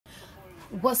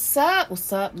What's up?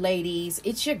 What's up, ladies?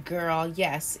 It's your girl.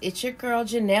 Yes, it's your girl,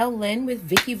 Janelle Lynn with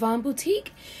Vicky Von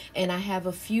Boutique. And I have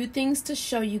a few things to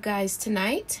show you guys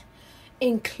tonight,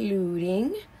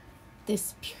 including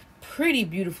this pretty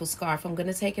beautiful scarf. I'm going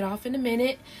to take it off in a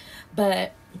minute,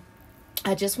 but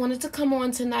I just wanted to come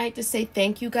on tonight to say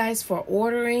thank you guys for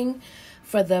ordering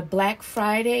for the Black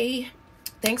Friday.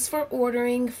 Thanks for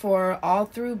ordering for all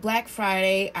through Black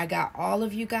Friday. I got all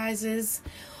of you guys'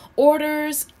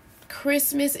 orders.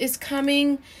 Christmas is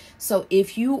coming, so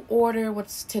if you order,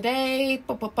 what's today?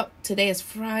 Today is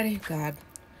Friday. God,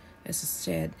 this is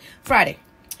sad. Friday.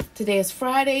 Today is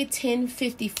Friday,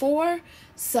 10:54.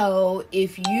 So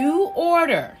if you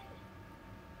order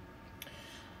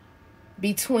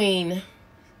between,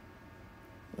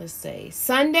 let's say,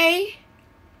 Sunday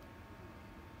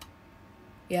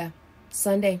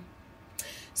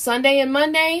and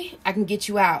Monday, I can get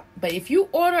you out. But if you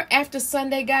order after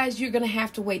Sunday, guys, you're going to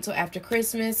have to wait till after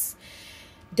Christmas.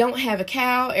 Don't have a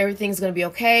cow. Everything's going to be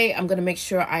okay. I'm going to make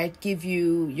sure I give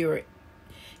you your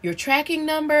tracking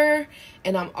number.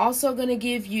 And I'm also going to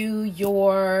give you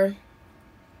your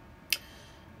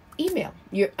email.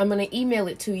 I'm going to email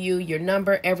it to you, your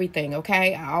number, everything,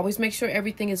 okay? I always make sure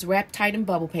everything is wrapped tight in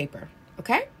bubble paper,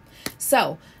 okay?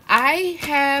 So I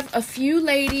have a few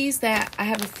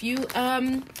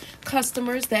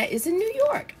customers that is in New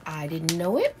York. I didn't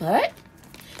know it, but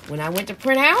when I went to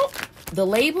print out the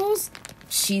labels,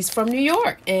 she's from New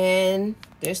York, and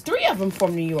there's 3 of them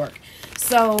from New York.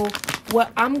 So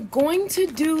what I'm going to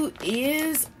do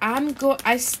is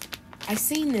I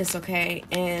seen this, okay,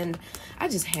 and I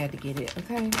just had to get it,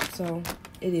 okay? So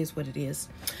it is what it is.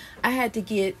 I had to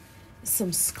get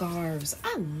some scarves.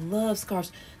 I love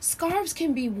scarves. Scarves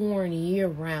can be worn year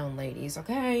round, ladies,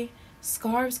 okay?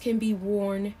 Scarves can be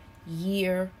worn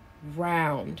year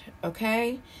round,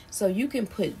 okay? So you can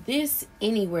put this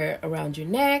anywhere around your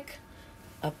neck,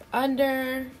 up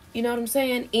under, you know what I'm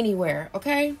saying? Anywhere,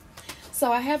 okay?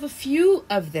 So I have a few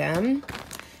of them,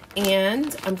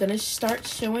 and I'm gonna start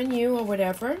showing you or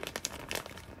whatever.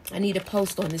 I need to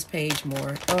post on this page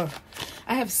more.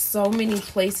 I have so many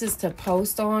places to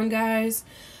post on, guys.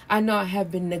 I know I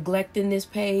have been neglecting this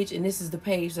page, and this is the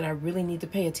page that I really need to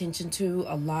pay attention to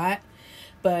a lot.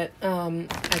 But I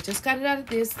just got it out of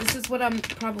this. This is what I'm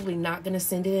probably not going to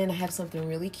send it in. I have something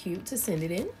really cute to send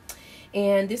it in.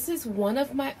 And this is one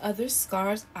of my other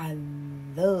scarves I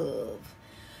love.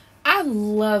 I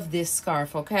love this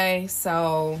scarf, okay?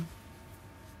 So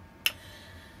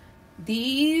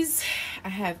these, I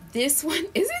have this one.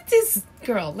 Isn't this,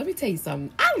 girl, let me tell you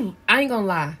something. I ain't gonna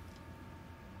lie.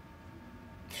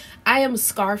 I am a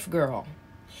scarf girl.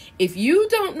 If you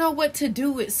don't know what to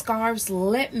do with scarves,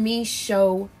 let me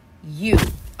show you,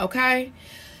 okay?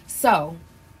 So,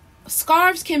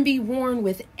 scarves can be worn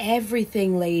with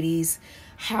everything, ladies.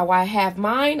 How I have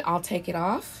mine, I'll take it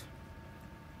off.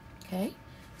 Okay,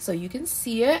 so you can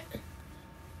see it.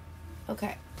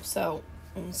 Okay, so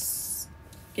let's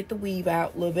get the weave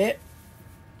out a little bit.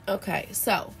 Okay,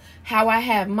 so how I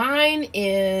have mine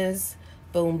is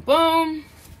boom, boom.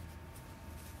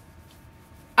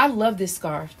 I love this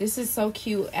scarf. This is so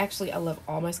cute. Actually, I love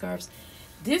all my scarves.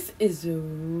 This is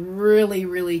really,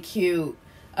 really cute.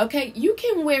 Okay, you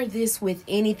can wear this with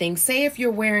anything. Say if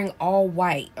you're wearing all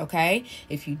white, okay?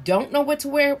 If you don't know what to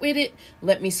wear with it,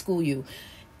 let me school you.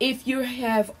 If you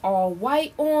have all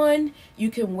white on, you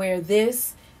can wear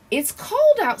this. It's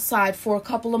cold outside for a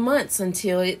couple of months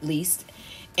until at least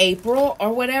April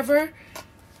or whatever.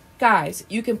 Guys,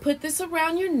 you can put this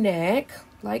around your neck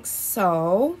like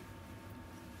so.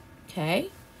 Okay,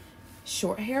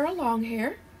 short hair or long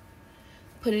hair.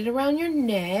 Put it around your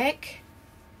neck.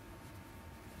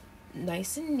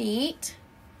 Nice and neat.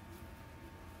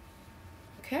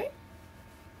 Okay.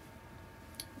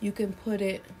 You can put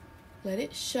it, let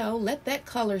it show, let that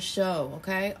color show,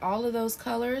 okay? All of those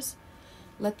colors,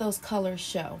 let those colors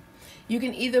show. You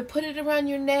can either put it around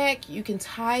your neck, you can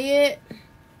tie it.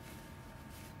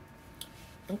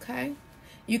 Okay.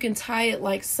 You can tie it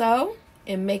like so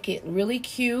and make it really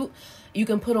cute. You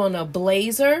can put on a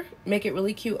blazer, make it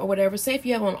really cute or whatever. Say if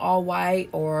you have on all white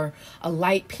or a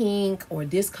light pink or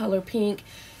this color pink,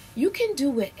 you can do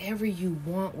whatever you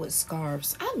want with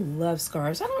scarves. I love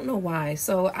scarves. I don't know why.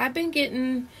 So I've been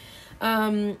getting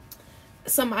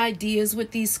some ideas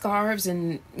with these scarves,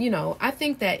 and you know, I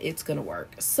think that it's gonna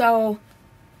work. So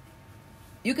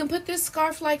you can put this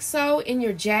scarf like so in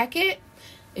your jacket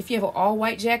if you have an all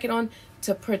white jacket on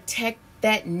to protect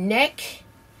that neck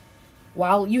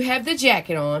while you have the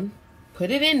jacket on. Put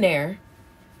it in there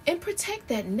and protect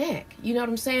that neck. You know what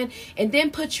I'm saying? And then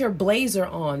put your blazer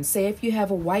on. Say if you have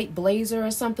a white blazer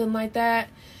or something like that,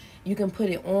 You can put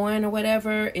it on or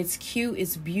whatever. It's cute.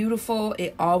 It's beautiful.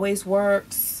 It always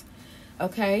works.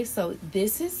 Okay, so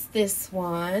this is this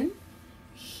one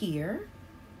here.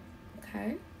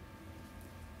 Okay.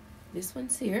 This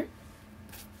one's here.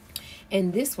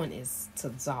 And this one is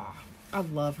Tazah. I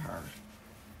love her.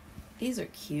 These are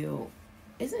cute.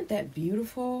 Isn't that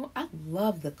beautiful? I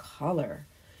love the color.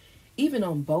 Even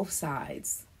on both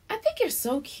sides. I think you're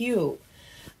so cute.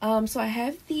 So I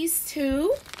have these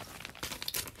two.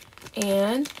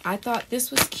 And I thought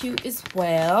this was cute as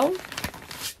well.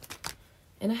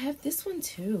 And I have this one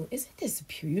too. Isn't this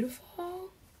beautiful?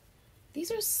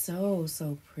 These are so,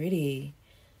 so pretty.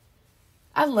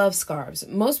 I love scarves.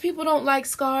 Most people don't like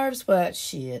scarves, but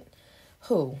shit.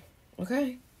 Who?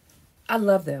 Okay? I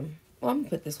love them. Well, I'm going to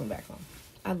put this one back on.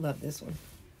 I love this one.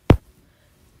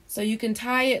 So you can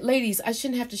tie it. Ladies, I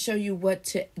shouldn't have to show you what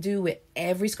to do with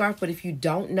every scarf, but if you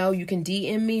don't know, you can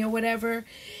DM me or whatever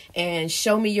and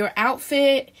show me your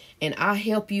outfit and I'll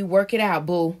help you work it out,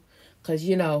 boo. Because,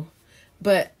 you know,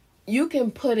 but you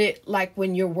can put it like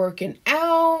when you're working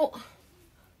out.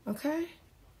 Okay?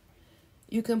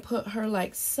 You can put her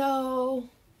like so.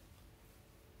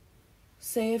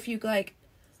 Say if you like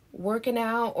working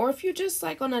out or if you're just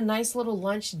like on a nice little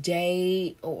lunch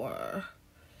date or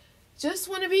just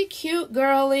want to be cute,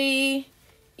 girly.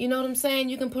 You know what I'm saying?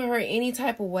 You can put her any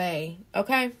type of way.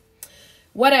 Okay?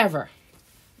 Whatever.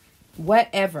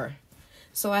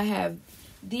 So I have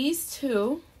these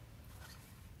 2,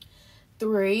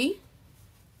 3.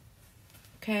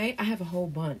 Okay? I have a whole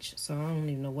bunch. So I don't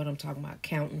even know what I'm talking about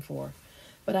counting for.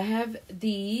 But I have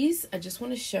these. I just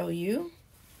want to show you.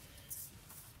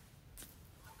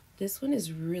 This one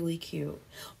is really cute.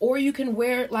 Or you can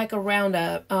wear it like around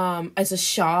as a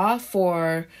shawl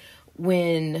for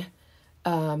when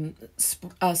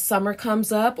summer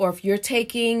comes up, or if you're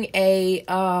taking like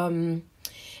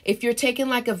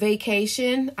a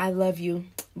vacation. I love you.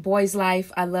 Boys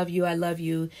Life, I love you. I love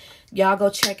you. Y'all go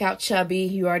check out Chubby.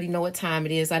 You already know what time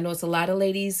it is. I know it's a lot of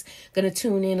ladies going to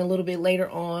tune in a little bit later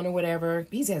on or whatever.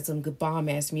 He's had some good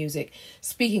bomb-ass music.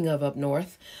 Speaking of up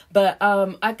north. But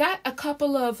I got a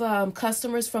couple of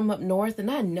customers from up north, and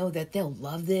I know that they'll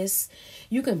love this.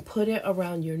 You can put it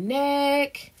around your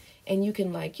neck, and you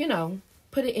can, like, you know,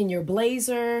 put it in your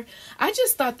blazer. I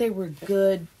just thought they were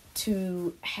good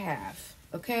to have,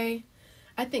 okay?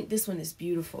 I think this one is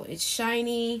beautiful. It's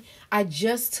shiny. I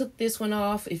just took this one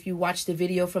off. If you watch the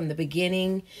video from the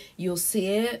beginning, you'll see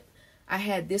it. I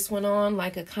had this one on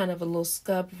like a kind of a little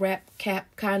scub wrap cap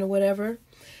kind of whatever.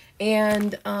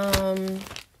 And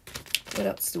what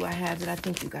else do I have that I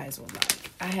think you guys will like?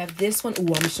 I have this one. Ooh, I'm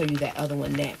going to show you that other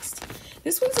one next.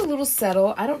 This one's a little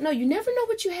subtle. I don't know. You never know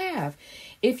what you have.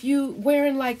 If you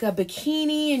wearing like a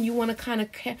bikini and you want to kind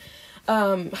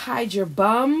of hide your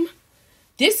bum,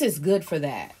 this is good for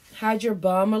that. Hide your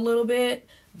bum a little bit.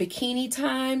 Bikini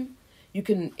time. You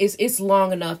can, it's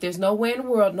long enough. There's no way in the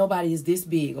world nobody is this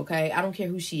big, okay? I don't care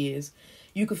who she is.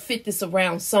 You can fit this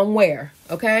around somewhere,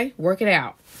 okay? Work it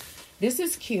out. This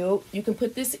is cute. You can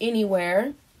put this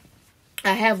anywhere.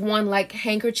 I have one like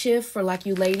handkerchief for like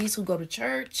you ladies who go to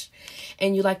church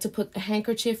and you like to put a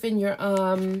handkerchief in your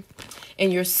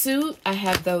suit. I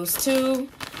have those too.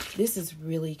 This is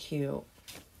really cute.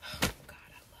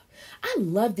 I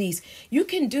love these. You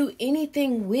can do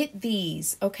anything with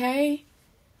these, okay?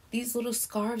 These little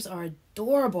scarves are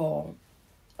adorable.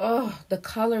 Oh, the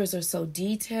colors are so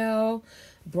detailed,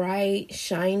 bright,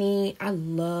 shiny. I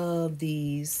love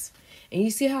these. And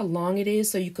you see how long it is?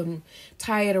 So you can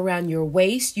tie it around your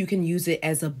waist. You can use it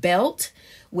as a belt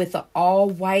with an all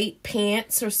white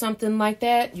pants or something like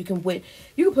that. You can put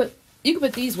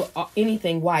these with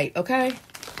anything white, okay?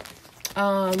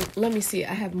 Let me see.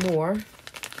 I have more.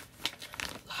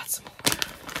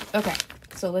 Okay,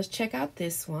 so let's check out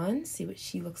this one, see what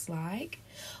she looks like.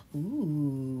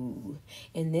 Ooh,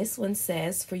 and this one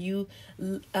says, for you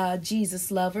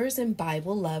Jesus lovers and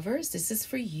Bible lovers, this is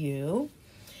for you.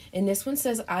 And this one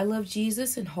says, I love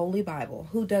Jesus and Holy Bible.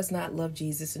 Who does not love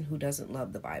Jesus and who doesn't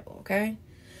love the Bible, okay?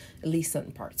 At least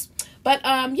certain parts. But,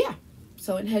 yeah,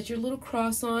 so it has your little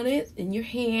cross on it in your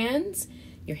hands.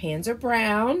 Your hands are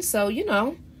brown, so, you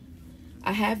know,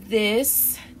 I have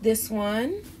this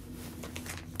one.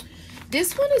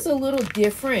 This one is a little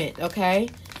different, okay?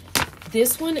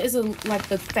 This one is like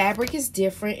the fabric is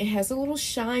different. It has a little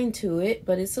shine to it,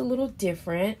 but it's a little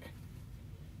different.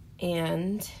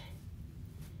 And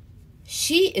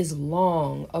she is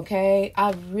long, okay?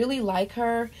 I really like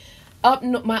her.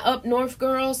 My up north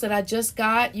girls that I just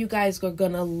got, you guys are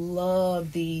gonna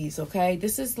love these, okay?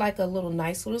 This is like a little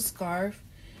nice little scarf.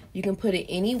 You can put it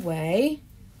any way.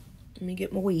 Let me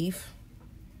get my weave.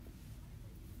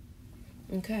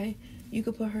 Okay, you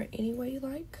could put her any way you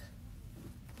like.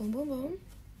 Boom, boom, boom.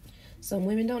 Some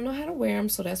women don't know how to wear them,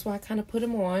 so that's why I kind of put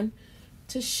them on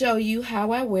to show you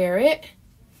how I wear it.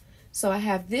 So I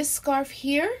have this scarf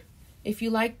here, if you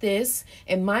like this.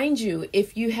 And mind you,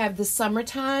 if you have the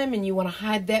summertime and you want to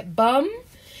hide that bum,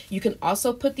 you can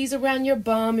also put these around your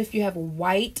bum if you have a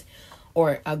white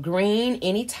or a green,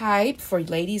 any type. For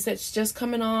ladies that's just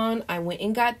coming on, I went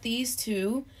and got these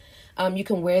too. You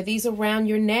can wear these around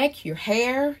your neck, your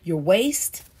hair, your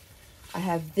waist. I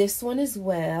have this one as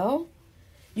well.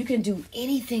 You can do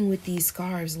anything with these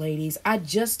scarves, ladies. I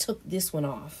just took this one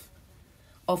off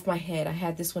my head. I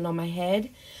had this one on my head.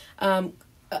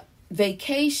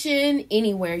 Vacation,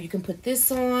 anywhere. You can put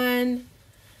this on.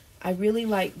 I really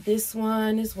like this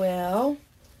one as well.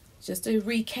 Just a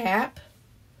recap.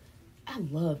 I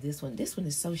love this one. This one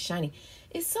is so shiny.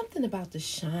 It's something about the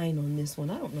shine on this one.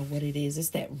 I don't know what it is. It's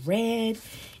that red.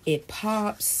 It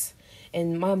pops.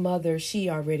 And my mother, she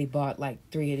already bought like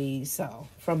 3 of these. So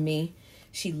from me,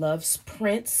 she loves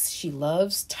prints. She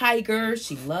loves tigers.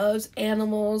 She loves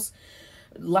animals.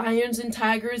 Lions and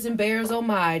tigers and bears. Oh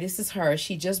my, this is her.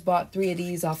 She just bought 3 of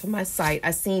these off of my site.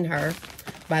 I seen her,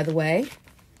 by the way.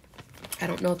 I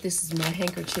don't know if this is my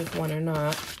handkerchief one or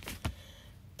not.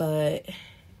 But,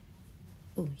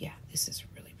 oh yeah, this is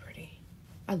really pretty.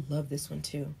 I love this one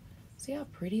too. See how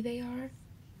pretty they are?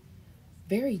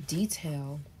 Very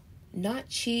detailed. Not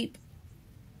cheap.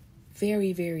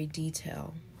 Very, very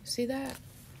detailed. See that?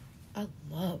 I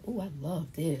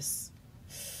love this.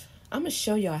 I'm going to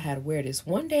show y'all how to wear this.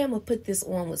 One day I'm going to put this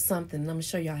on with something, and I'm going to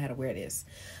show y'all how to wear this.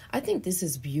 I think this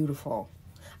is beautiful.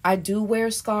 I do wear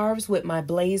scarves with my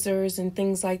blazers and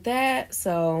things like that.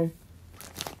 So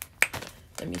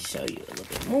let me show you a little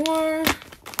bit more.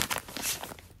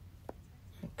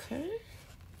 Okay.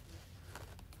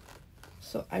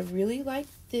 So I really like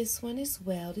this one as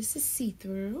well. This is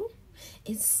see-through.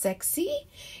 It's sexy.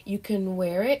 You can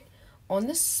wear it on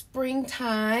the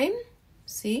springtime.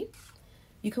 See?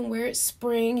 You can wear it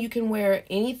spring. You can wear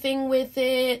anything with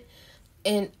it.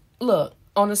 And look,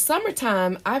 on the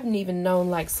summertime, I've even known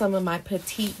like some of my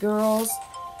petite girls.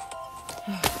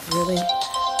 Really?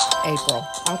 April.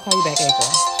 I'll call you back,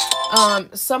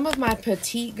 April. Some of my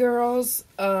petite girls,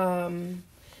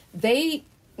 they,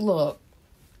 look,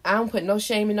 I don't put no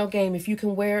shame in no game. If you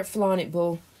can wear it, flaunt it,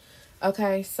 boo.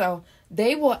 Okay, so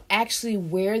they will actually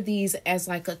wear these as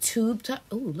like a tube top.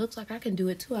 Oh, looks like I can do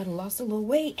it too. I done lost a little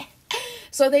weight.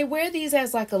 So they wear these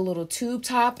as like a little tube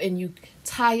top, and you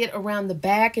tie it around the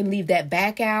back and leave that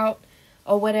back out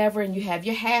or whatever. And you have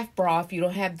your half bra if you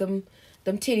don't have them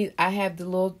titties. I have the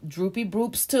little droopy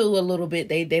broops too a little bit.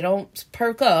 They don't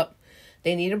perk up.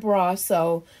 They need a bra.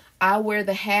 So I wear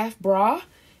the half bra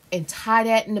and tie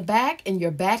that in the back, and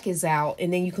your back is out.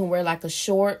 And then you can wear like a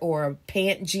short or a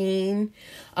pant jean.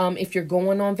 If you're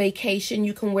going on vacation,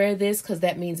 you can wear this because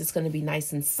that means it's going to be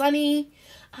nice and sunny.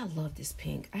 I love this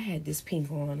pink. I had this pink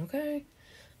on, okay?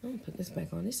 I'm going to put this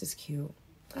back on. This is cute.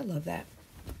 I love that.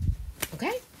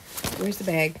 Okay? Where's the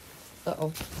bag?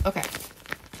 Uh-oh. Okay.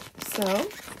 So,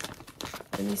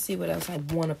 let me see what else I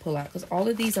want to pull out, because all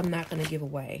of these I'm not going to give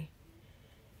away.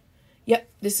 Yep,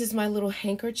 this is my little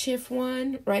handkerchief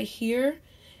one right here.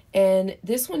 And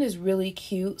this one is really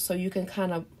cute, so you can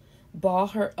kind of ball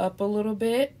her up a little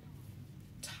bit.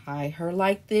 Tie her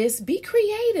like this. Be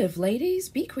creative, ladies.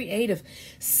 Be creative.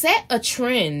 Set a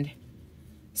trend.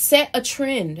 Set a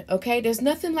trend, okay? There's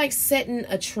nothing like setting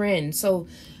a trend so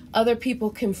other people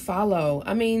can follow.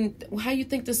 I mean, how you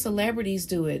think the celebrities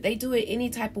do it? They do it any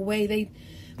type of way. They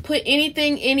put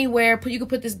anything anywhere. You can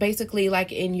put this basically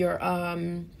like in your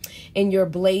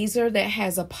blazer that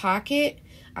has a pocket.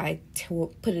 I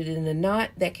put it in a knot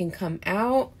that can come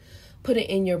out. Put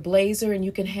it in your blazer, and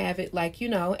you can have it like, you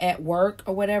know, at work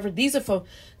or whatever. These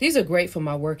are great for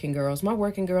my working girls. My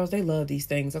working girls, they love these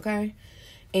things, okay?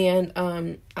 And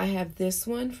I have this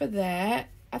one for that.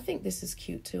 I think this is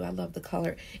cute too. I love the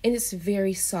color, and it's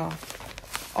very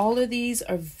soft. All of these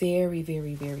are very,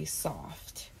 very, very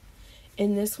soft.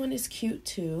 And this one is cute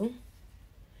too.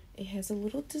 It has a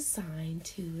little design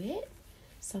to it.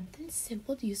 Something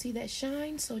simple. Do you see that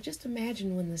shine? So just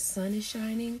imagine when the sun is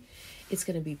shining, it's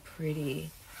going to be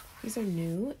pretty. These are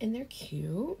new and they're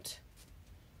cute.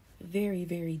 Very,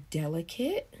 very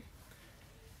delicate.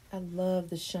 I love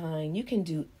the shine. You can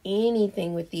do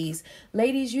anything with these.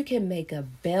 Ladies, you can make a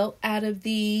belt out of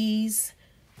these.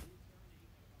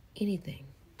 Anything.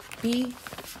 Be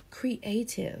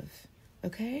creative.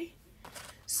 Okay?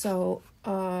 So,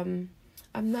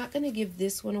 I'm not going to give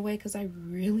this one away because I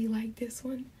really like this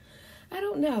one. I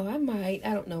don't know. I might.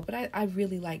 I don't know. But I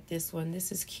really like this one.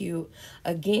 This is cute.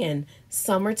 Again,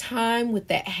 summertime with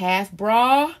that half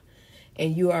bra.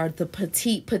 And you are the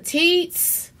petite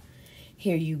petites.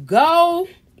 Here you go.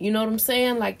 You know what I'm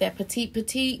saying? Like that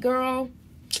petite girl.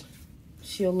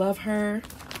 She'll love her.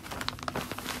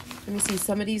 Let me see.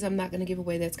 Some of these I'm not going to give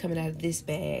away. That's coming out of this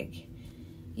bag.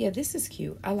 Yeah, this is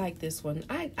cute. I like this one.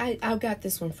 I got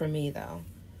this one for me, though.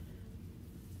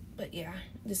 But yeah,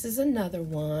 this is another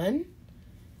one.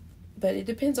 But it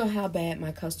depends on how bad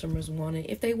my customers want it.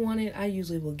 If they want it, I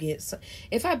usually will get some.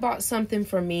 If I bought something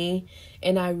for me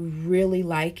and I really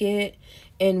like it,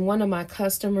 and one of my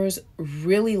customers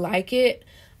really like it,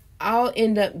 I'll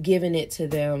end up giving it to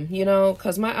them, you know,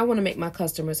 because I want to make my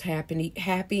customers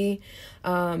happy.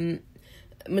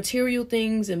 Material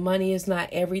things and money is not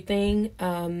everything.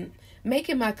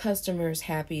 Making my customers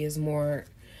happy is more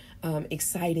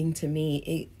exciting to me.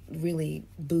 It really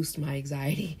boosts my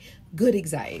anxiety, good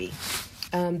anxiety.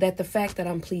 That the fact that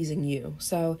I'm pleasing you.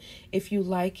 So if you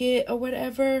like it or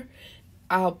whatever,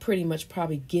 I'll pretty much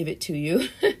probably give it to you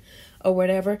or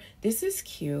whatever. This is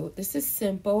cute. This is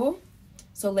simple.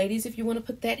 So ladies, if you want to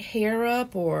put that hair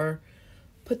up or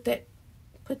put that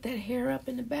hair up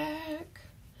in the back,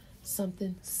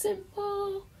 something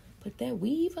simple. Put that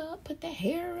weave up, put that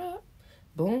hair up.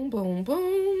 Boom, boom,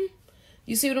 boom.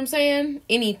 You see what I'm saying?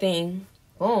 Anything.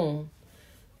 Boom.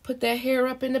 Put that hair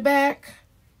up in the back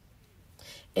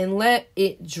and let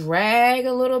it drag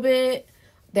a little bit.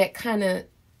 That kind of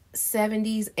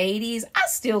 70s, 80s. I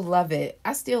still love it.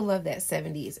 I still love that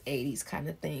 70s, 80s kind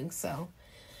of thing. So,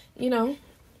 you know,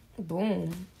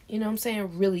 boom. You know what I'm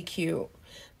saying? Really cute.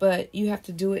 But you have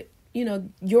to do it, you know,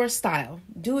 your style.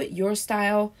 Do it your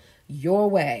style, your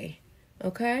way.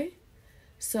 Okay?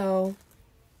 So,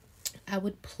 I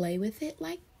would play with it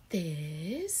like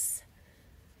this.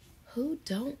 Who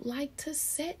don't like to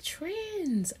set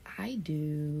trends? I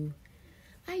do.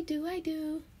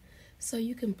 So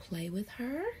you can play with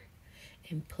her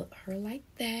and put her like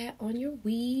that on your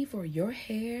weave or your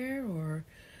hair, or,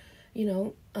 you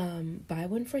know, buy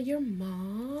one for your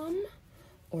mom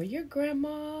or your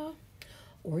grandma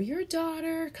or your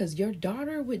daughter, because your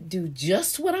daughter would do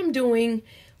just what I'm doing.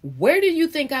 Where do you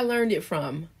think I learned it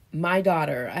from? My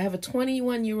daughter. I have a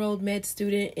 21-year-old med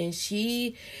student, and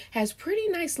she has pretty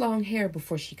nice long hair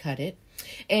before she cut it.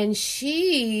 And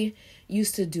she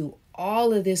used to do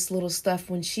all of this little stuff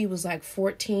when she was like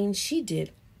 14. She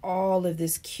did all of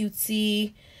this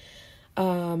cutesy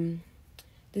little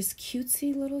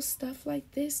stuff like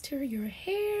this to your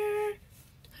hair.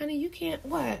 Honey, you can't,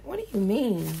 what? What do you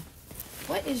mean?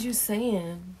 What is you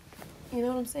saying? You know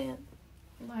what I'm saying?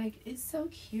 Like, it's so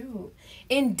cute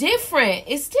and different.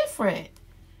 It's different.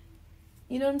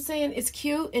 You know what I'm saying? It's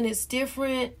cute and it's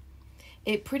different.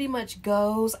 It pretty much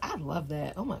goes. I love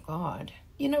that. Oh my God.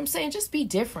 You know what I'm saying? Just be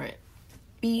different.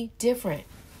 Be different.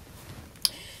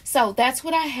 So that's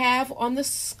what I have on the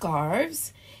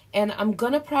scarves. And I'm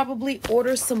going to probably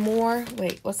order some more.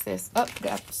 Wait, what's this? Oh,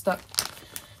 got stuck.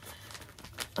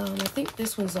 I think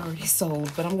this one's already sold,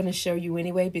 but I'm going to show you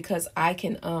anyway because I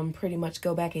can pretty much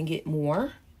go back and get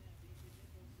more.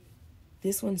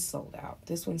 This one's sold out.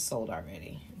 This one's sold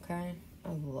already, okay? I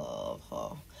love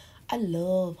her. I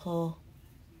love her.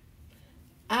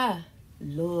 I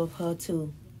love her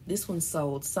too. This one's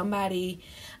sold. Somebody,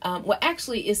 well,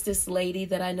 actually, it's this lady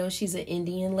that I know. She's an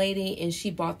Indian lady, and she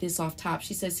bought this off top.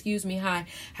 She says, "Excuse me, hi,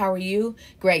 how are you?"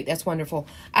 Great, that's wonderful.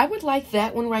 I would like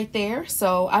that one right there.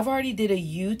 So I've already did a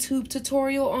YouTube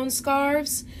tutorial on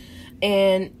scarves,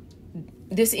 and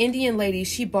this Indian lady,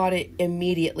 she bought it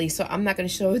immediately. So I'm not going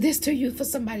to show this to you for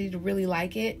somebody to really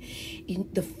like it.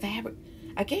 The fabric,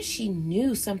 I guess she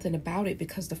knew something about it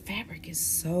because the fabric is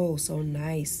so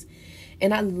nice.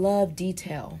 And I love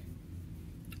detail.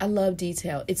 I love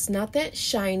detail. It's not that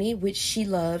shiny, which she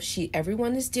loves.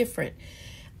 Everyone is different.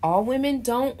 All women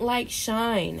don't like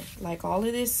shine. Like all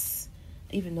of this,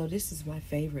 even though this is my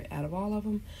favorite out of all of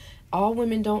them, all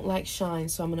women don't like shine.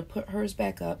 So I'm going to put hers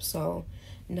back up so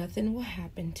nothing will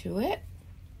happen to it.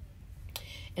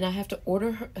 And I have to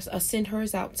order her, send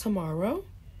hers out tomorrow.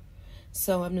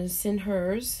 So I'm going to send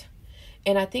hers.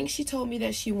 And I think she told me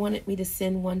that she wanted me to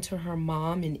send one to her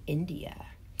mom in India.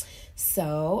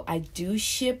 So I do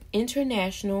ship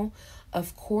international.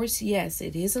 Of course, yes,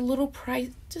 it is a little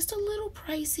just a little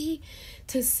pricey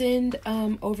to send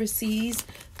overseas.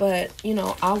 But, you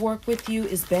know, I'll work with you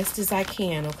as best as I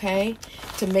can, okay?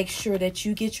 To make sure that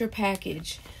you get your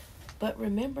package. But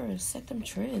remember, set them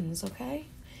trends, okay?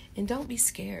 And don't be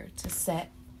scared to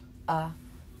set a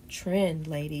trend,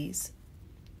 ladies.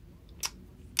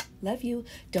 Love you.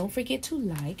 Don't forget to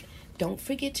like. Don't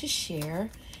forget to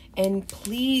share. And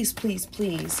please, please,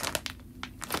 please,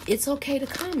 it's okay to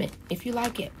comment if you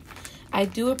like it. I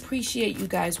do appreciate you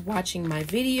guys watching my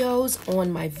videos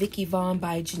on my Vicki Vaughn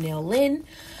by Janelle Lynn.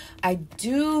 I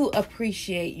do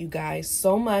appreciate you guys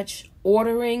so much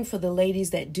ordering, for the ladies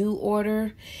that do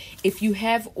order. If you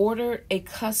have ordered a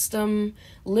custom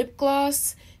lip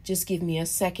gloss, just give me a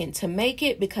second to make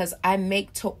it, because I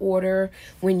make to order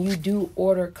when you do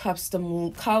order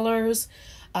custom colors.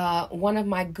 One of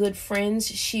my good friends,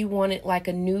 she wanted like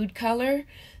a nude color.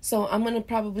 So I'm going to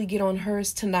probably get on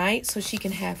hers tonight so she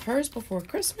can have hers before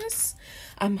Christmas.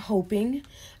 I'm hoping,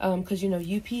 because, you know,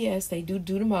 UPS, they do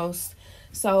the most.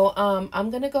 So I'm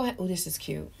going to go ahead. Oh, this is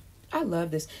cute. I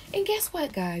love this. And guess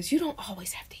what, guys? You don't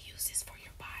always have to use this for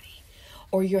your body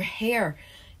or your hair.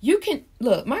 You can,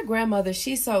 look, my grandmother,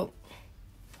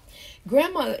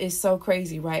 grandmother is so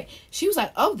crazy, right? She was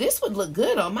like, oh, this would look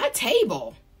good on my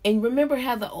table. And remember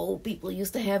how the old people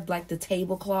used to have like the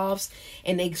tablecloths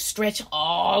and they stretch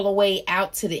all the way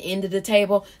out to the end of the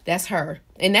table? That's her.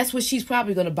 And that's what she's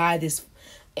probably going to buy this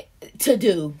to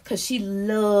do, because she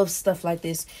loves stuff like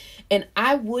this. And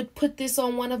I would put this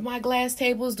on one of my glass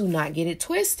tables. Do not get it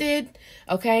twisted,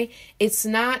 okay? It's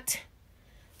not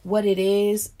what it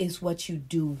is what you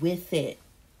do with it.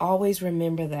 Always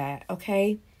remember that,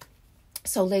 okay?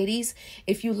 So ladies,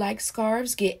 if you like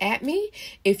scarves, get at me.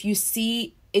 If you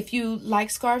like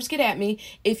scarves, get at me.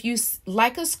 If you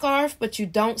like a scarf but you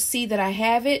don't see that I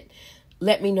have it,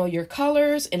 let me know your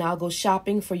colors and I'll go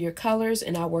shopping for your colors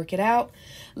and I'll work it out.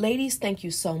 Ladies, thank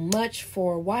you so much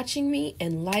for watching me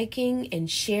and liking and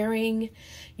sharing.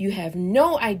 You have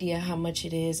no idea how much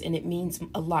it is, and it means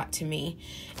a lot to me.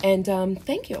 And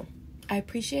thank you. I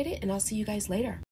appreciate it, and I'll see you guys later.